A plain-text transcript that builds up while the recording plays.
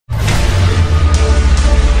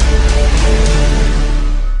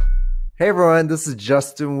Hey everyone, this is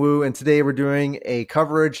Justin Wu, and today we're doing a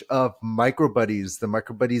coverage of MicroBuddies, the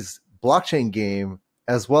MicroBuddies blockchain game,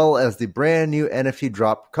 as well as the brand new NFT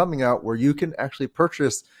drop coming out where you can actually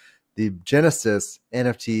purchase the Genesis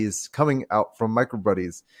NFTs coming out from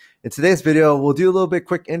MicroBuddies. In today's video, we'll do a little bit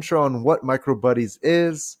quick intro on what MicroBuddies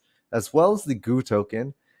is, as well as the GOO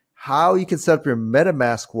token, how you can set up your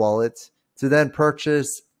MetaMask wallet to then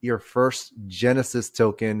purchase your first Genesis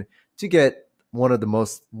token to get one of the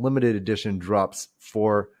most limited edition drops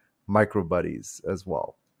for MicroBuddies as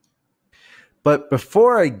well. But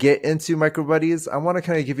before I get into MicroBuddies, I want to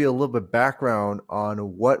kind of give you a little bit background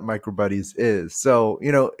on what MicroBuddies is. So,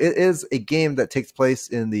 it is a game that takes place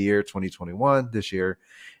in the year 2021, this year,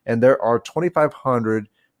 and there are 2,500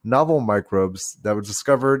 novel microbes that were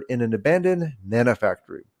discovered in an abandoned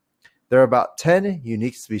nanofactory. There are about 10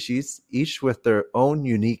 unique species, each with their own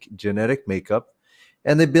unique genetic makeup,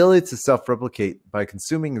 and the ability to self-replicate by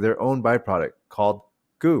consuming their own byproduct called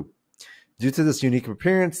GOO. Due to this unique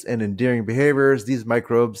appearance and endearing behaviors, these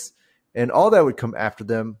microbes and all that would come after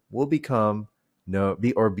them will became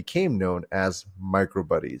known as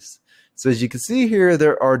MicroBuddies. So as you can see here,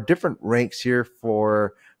 there are different ranks here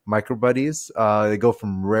for MicroBuddies. They go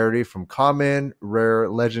from rarity, from common, rare,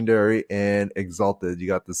 legendary, and exalted. You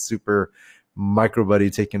got the super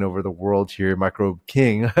MicroBuddy taking over the world here, Micro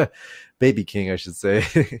King, Baby King, I should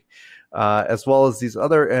say, as well as these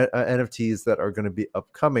other NFTs that are going to be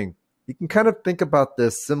upcoming. You can kind of think about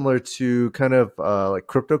this similar to kind of like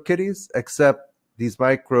CryptoKitties, except these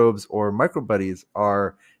microbes or MicroBuddies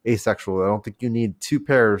are asexual. I don't think you need two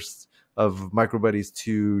pairs of MicroBuddies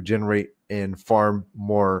to generate and farm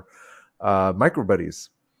more MicroBuddies.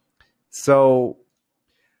 So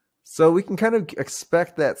we can kind of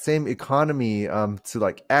expect that same economy to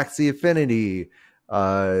like Axie Affinity,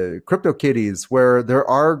 CryptoKitties, where there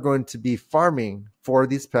are going to be farming for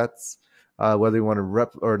these pets, whether you want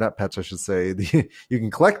to or not pets, I should say. You can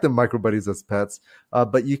collect the MicroBuddies as pets,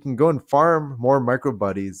 but you can go and farm more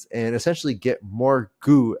MicroBuddies and essentially get more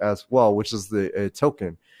GOO as well, which is the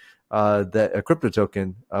token, that a crypto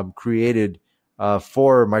token created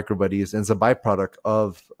for MicroBuddies and is a byproduct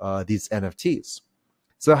of these NFTs.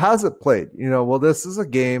 So how's it played? Well, this is a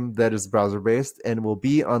game that is browser-based and will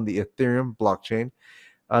be on the Ethereum blockchain.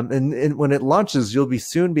 And when it launches, you'll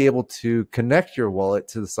soon be able to connect your wallet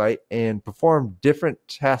to the site and perform different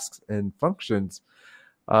tasks and functions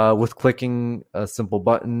with clicking a simple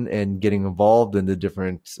button and getting involved in the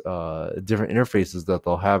different interfaces that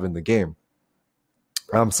they'll have in the game.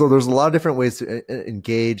 So there's a lot of different ways to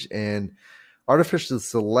engage and artificially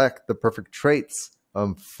select the perfect traits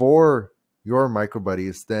for your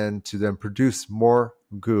MicroBuddies to produce more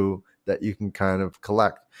GOO that you can kind of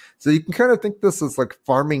collect. So you can kind of think this as like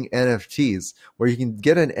farming NFTs, where you can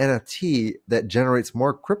get an NFT that generates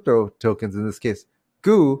more crypto tokens, in this case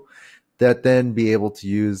GOO, that then be able to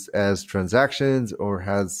use as transactions or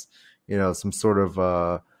has some sort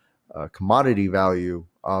of commodity value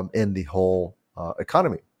in the whole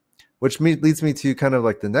economy. Which leads me to kind of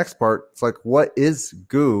like the next part. It's like, what is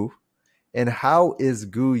GOO? And how is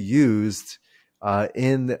GOO used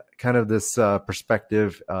in kind of this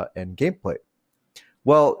perspective and gameplay?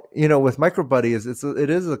 Well, with MicroBuddies, it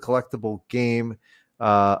is a collectible game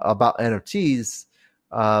about NFTs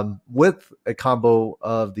with a combo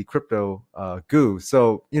of the crypto GOO.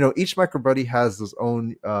 So, each MicroBuddy has its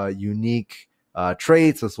own unique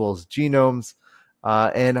traits as well as genomes,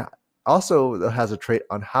 and also has a trait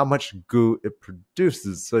on how much GOO it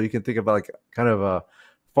produces. So you can think about like kind of a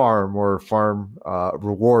farm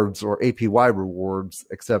rewards or APY rewards,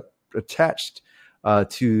 except attached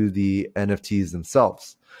to the NFTs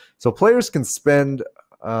themselves. So players can spend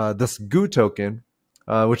this GOO token,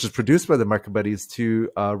 which is produced by the MicroBuddies, to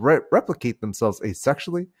replicate themselves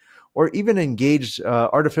asexually, or even engage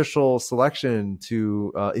artificial selection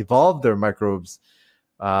to evolve their microbes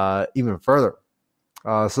even further,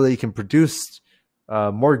 so that you can produce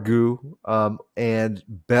more GOO and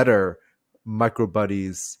better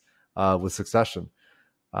MicroBuddies with succession.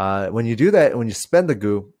 When you do that, when you spend the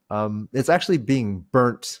GOO, it's actually being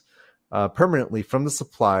burnt permanently from the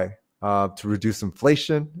supply to reduce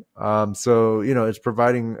inflation. So it's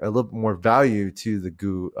providing a little bit more value to the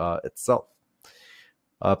GOO itself.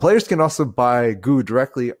 Players can also buy GOO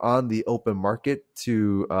directly on the open market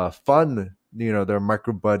to fund their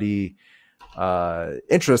MicroBuddy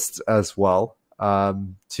interests as well,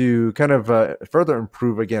 to kind of further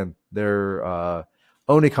improve, again, their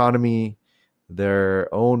own economy, their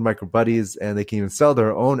own MicroBuddies, and they can even sell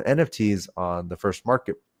their own NFTs on the first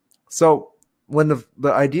market. So when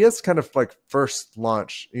the ideas kind of like first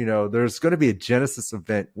launch, there's going to be a Genesis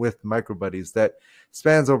event with MicroBuddies that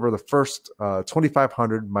spans over the first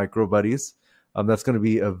 2,500 MicroBuddies that's going to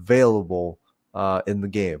be available in the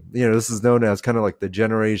game. This is known as kind of like the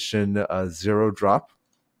Generation Zero drop.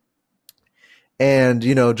 And,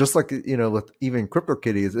 just like, with even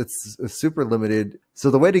CryptoKitties, it's super limited. So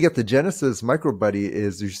the way to get the Genesis MicroBuddy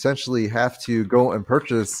is you essentially have to go and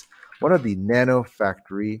purchase one of the Nano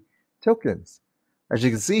Factory tokens. As you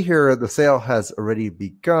can see here, the sale has already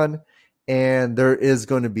begun, and there is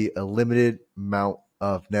going to be a limited amount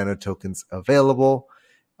of Nano tokens available.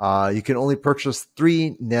 You can only purchase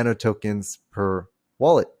 3 Nano tokens per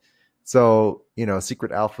wallet. So,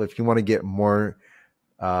 Secret Alpha, if you want to get more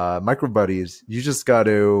MicroBuddies, you just got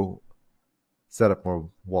to set up more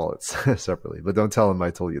wallets separately, but don't tell them I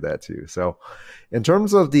told you that too. So in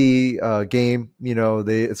terms of the game,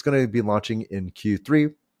 it's going to be launching in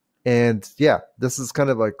Q3. And yeah, this is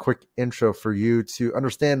kind of a quick intro for you to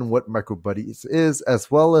understand what MicroBuddies is,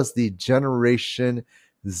 as well as the Generation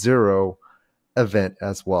Zero event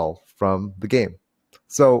as well from the game.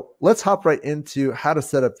 So let's hop right into how to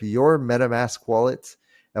set up your MetaMask wallet,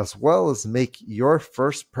 as well as make your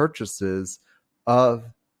first purchases of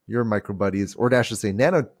your MicroBuddies, or I should say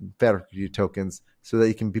Nano Factory tokens, so that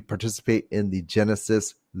you can participate in the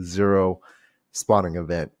Genesis Zero spawning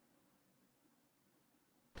event.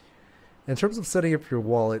 In terms of setting up your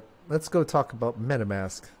wallet, let's go talk about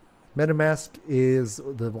MetaMask. MetaMask is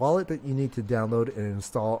the wallet that you need to download and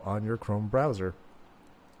install on your Chrome browser.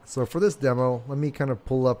 So for this demo, let me kind of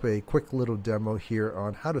pull up a quick little demo here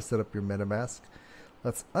on how to set up your MetaMask.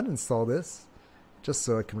 Let's uninstall this just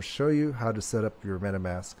so I can show you how to set up your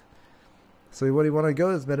MetaMask. So what you want to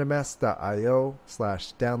go is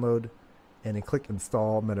metamask.io/download, and then click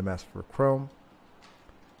install MetaMask for Chrome.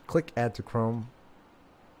 Click add to Chrome,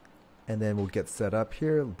 and then we'll get set up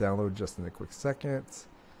here. It'll download just in a quick second.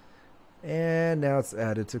 And now it's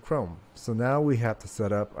added to Chrome. So now we have to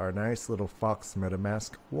set up our nice little Fox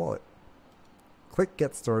MetaMask wallet. Click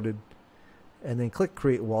get started, and then click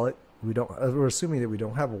create wallet. We're assuming that we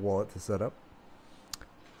don't have a wallet to set up.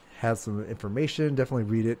 Has some information, definitely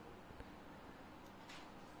read it.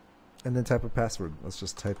 And then type a password. Let's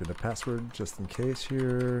just type in a password just in case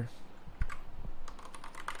here.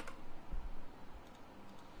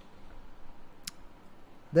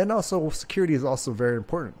 Then also, security is also very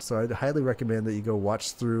important. So I'd highly recommend that you go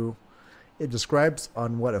watch through. It describes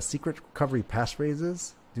on what a secret recovery passphrase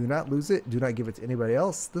is. Do not lose it. Do not give it to anybody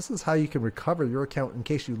else. This is how you can recover your account in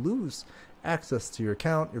case you lose access to your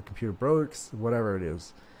account, your computer breaks, whatever it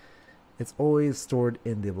is. It's always stored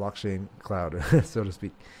in the blockchain cloud, so to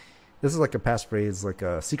speak. This is like a passphrase, like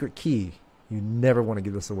a secret key. You never want to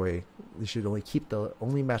give this away. You should only keep the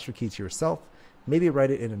only master key to yourself. Maybe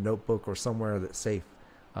write it in a notebook or somewhere that's safe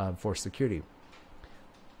for security.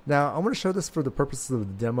 Now, I'm going to show this for the purposes of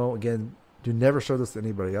the demo. Again, do never show this to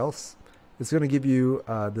anybody else. It's going to give you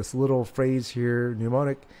this little phrase here,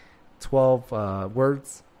 mnemonic, 12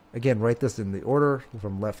 words. Again, write this in the order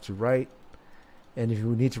from left to right. And if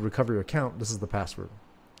you need to recover your account, this is the password.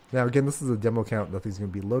 Now, again, this is a demo account. Nothing's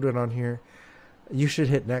going to be loaded on here. You should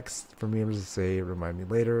hit next. For me, I'm just going to say remind me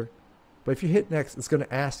later. But if you hit next, it's going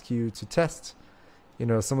to ask you to test,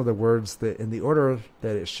 some of the words that in the order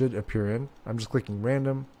that it should appear in. I'm just clicking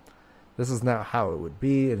random. This is not how it would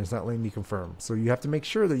be, and it's not letting me confirm. So you have to make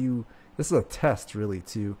sure that this is a test really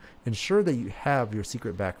to ensure that you have your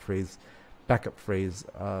secret backup phrase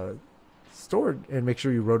stored, and make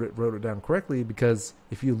sure you wrote it down correctly, because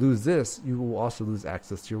if you lose this, you will also lose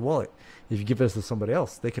access to your wallet. If you give this to somebody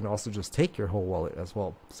else, they can also just take your whole wallet as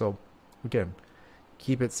well. So again,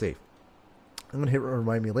 keep it safe. I'm going to hit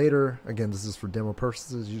remind me later. Again, this is for demo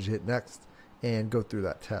purposes. You just hit next and go through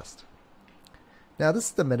that test. Now this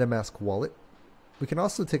is the MetaMask wallet. We can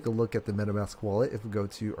also take a look at the MetaMask wallet if we go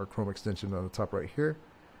to our Chrome extension on the top right here.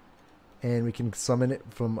 And we can summon it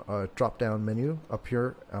from a drop-down menu up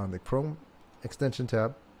here on the Chrome extension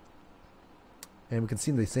tab. And we can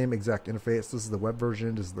see the same exact interface. This is the web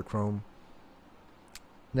version. This is the Chrome.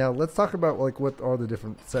 Now let's talk about what are the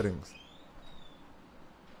different settings.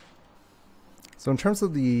 So in terms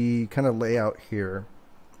of the kind of layout here,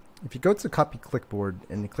 if you go to copy clipboard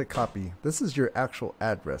and you click copy, this is your actual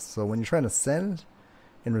address. So when you're trying to send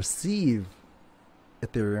and receive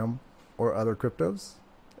Ethereum or other cryptos,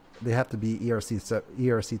 they have to be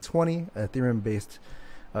ERC20 Ethereum based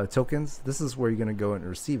tokens. This is where you're going to go and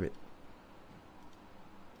receive it.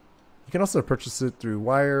 You can also purchase it through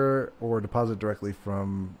wire or deposit directly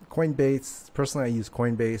from Coinbase. Personally, I use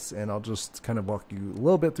Coinbase, and I'll just kind of walk you a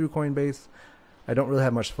little bit through Coinbase. I don't really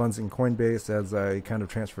have much funds in Coinbase as I kind of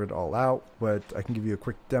transferred it all out, but I can give you a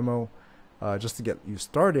quick demo just to get you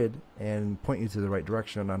started and point you to the right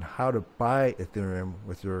direction on how to buy Ethereum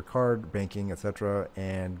with your card, banking, etc.,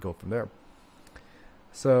 and go from there.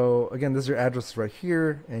 So again, this is your address right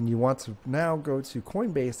here, and you want to now go to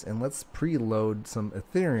Coinbase and let's preload some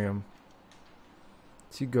Ethereum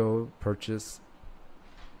to go purchase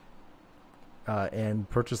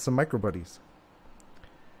some MicroBuddies.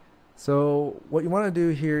 So what you want to do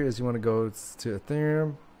here is you want to go to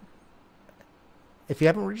Ethereum. If you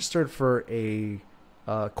haven't registered for a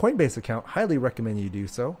Coinbase account, highly recommend you do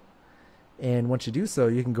so. And once you do so,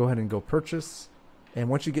 you can go ahead and go purchase. And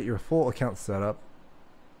once you get your full account set up,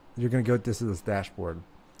 you're going to go to this dashboard.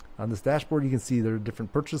 On this dashboard, you can see there are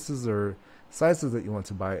different purchases or sizes that you want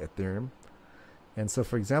to buy Ethereum. And so,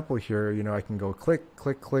 for example, here, I can go click,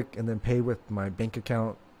 click, click, and then pay with my bank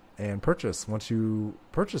account and purchase. Once you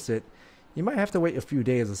purchase it, you might have to wait a few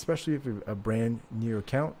days, especially if you're a brand new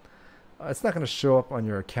account. It's not going to show up on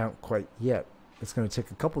your account quite yet. It's going to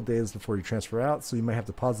take a couple days before you transfer out, so you might have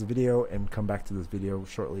to pause the video and come back to this video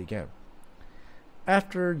shortly again.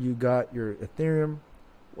 After you got your Ethereum,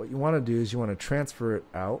 what you want to do is you want to transfer it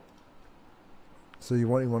out. So you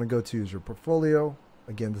want to go to your portfolio.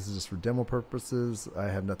 Again, this is just for demo purposes. I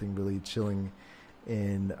have nothing really chilling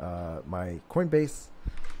in my Coinbase.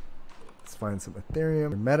 Let's find some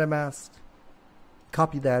Ethereum, MetaMask,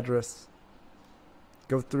 copy the address,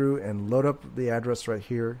 go through and load up the address right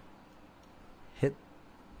here, hit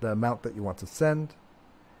the amount that you want to send,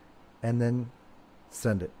 and then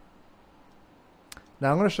send it.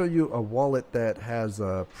 Now I'm going to show you a wallet that has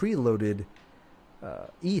a preloaded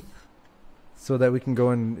ETH so that we can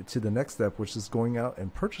go into the next step, which is going out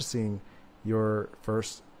and purchasing your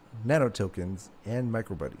first nano tokens and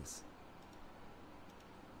MicroBuddies.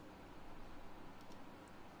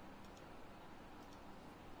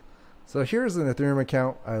 So here's an Ethereum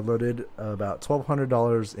account. I loaded about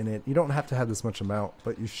 $1,200 in it. You don't have to have this much amount,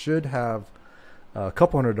 but you should have a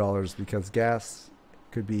couple $100 because gas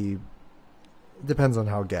could be, depends on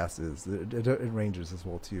how gas is. It ranges as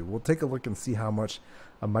well too. We'll take a look and see how much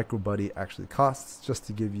a MicroBuddy actually costs, just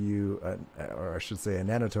to give you, or I should say a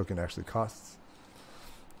nano token actually costs.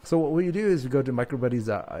 So what we do is we go to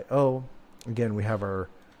microbuddies.io. Again, we have our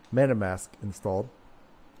MetaMask installed.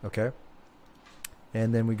 Okay.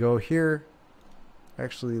 And then we go here.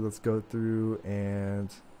 Actually, let's go through and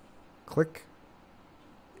click.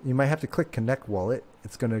 You might have to click connect wallet.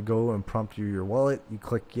 It's going to go and prompt you your wallet. You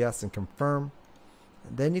click yes and confirm.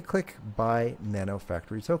 And then you click buy nano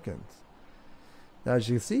factory tokens. Now, as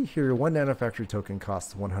you can see here, one nano factory token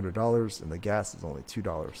costs $100 and the gas is only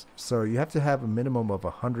 $2. So you have to have a minimum of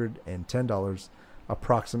 $110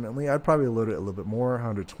 approximately. I'd probably load it a little bit more,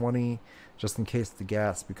 $120, just in case the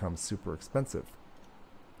gas becomes super expensive.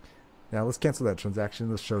 Now let's cancel that transaction.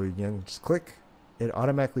 Let's show you again. Just click. It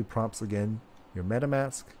automatically prompts again your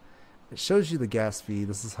MetaMask. It shows you the gas fee.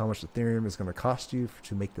 This is how much Ethereum is going to cost you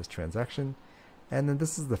to make this transaction. And then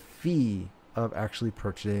this is the fee of actually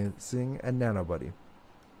purchasing a NanoBuddy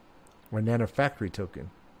or Nano Factory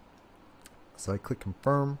token. So I click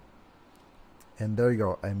confirm, and there you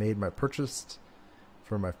go. I made my purchase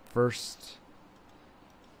for my first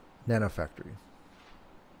Nano Factory.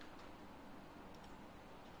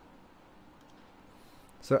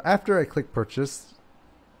 So after I click purchase,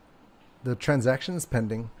 the transaction is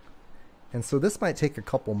pending, and so this might take a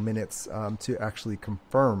couple minutes to actually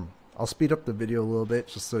confirm. I'll speed up the video a little bit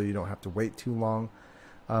just so you don't have to wait too long,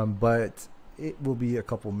 but it will be a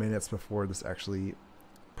couple minutes before this actually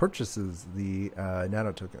purchases the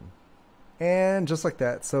nano token. And just like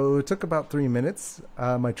that, so it took about 3 minutes.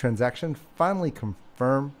 My transaction finally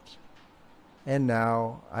confirmed, and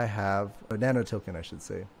now I have a nano token, I should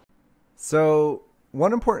say. So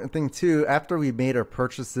one important thing too, after we made our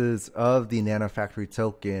purchases of the Nano Factory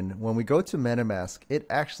token, when we go to MetaMask, it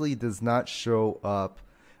actually does not show up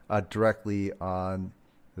directly on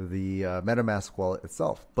the MetaMask wallet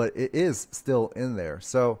itself, but it is still in there.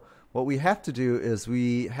 So what we have to do is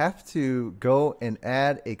we have to go and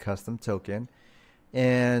add a custom token.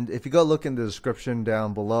 And if you go look in the description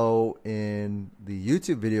down below in the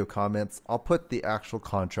YouTube video comments, I'll put the actual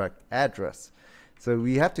contract address. So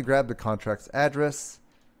we have to grab the contract's address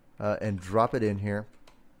and drop it in here.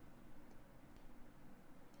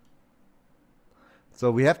 So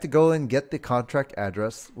we have to go and get the contract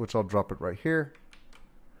address, which I'll drop it right here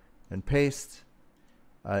and paste.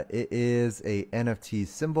 It is a NFT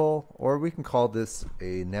symbol, or we can call this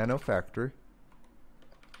a Nano Factory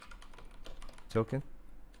token.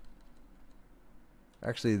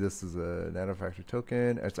 Actually, this is a Nano Factory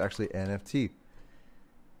token. It's actually NFT.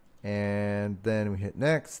 And then we hit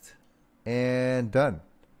next and done.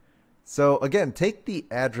 So again, take the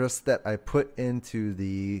address that I put into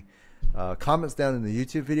the comments down in the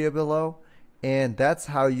YouTube video below, and that's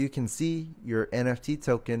how you can see your NFT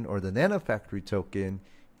token or the Nanofactory token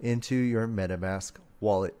into your MetaMask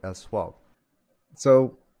wallet as well.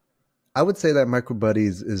 So I would say that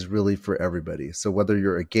MicroBuddies is really for everybody. So whether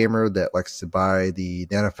you're a gamer that likes to buy the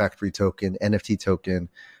Nanofactory token, NFT token,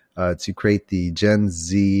 to create the Gen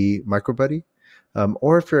Z MicroBuddy,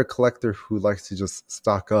 or if you're a collector who likes to just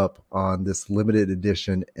stock up on this limited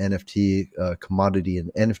edition NFT commodity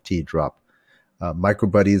and NFT drop,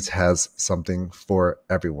 MicroBuddies has something for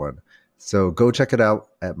everyone. So go check it out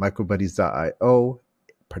at microbuddies.io,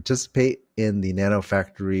 participate in the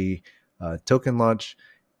Nanofactory token launch,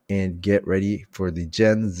 and get ready for the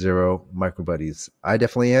Gen Zero MicroBuddies. I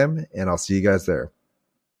definitely am, and I'll see you guys there.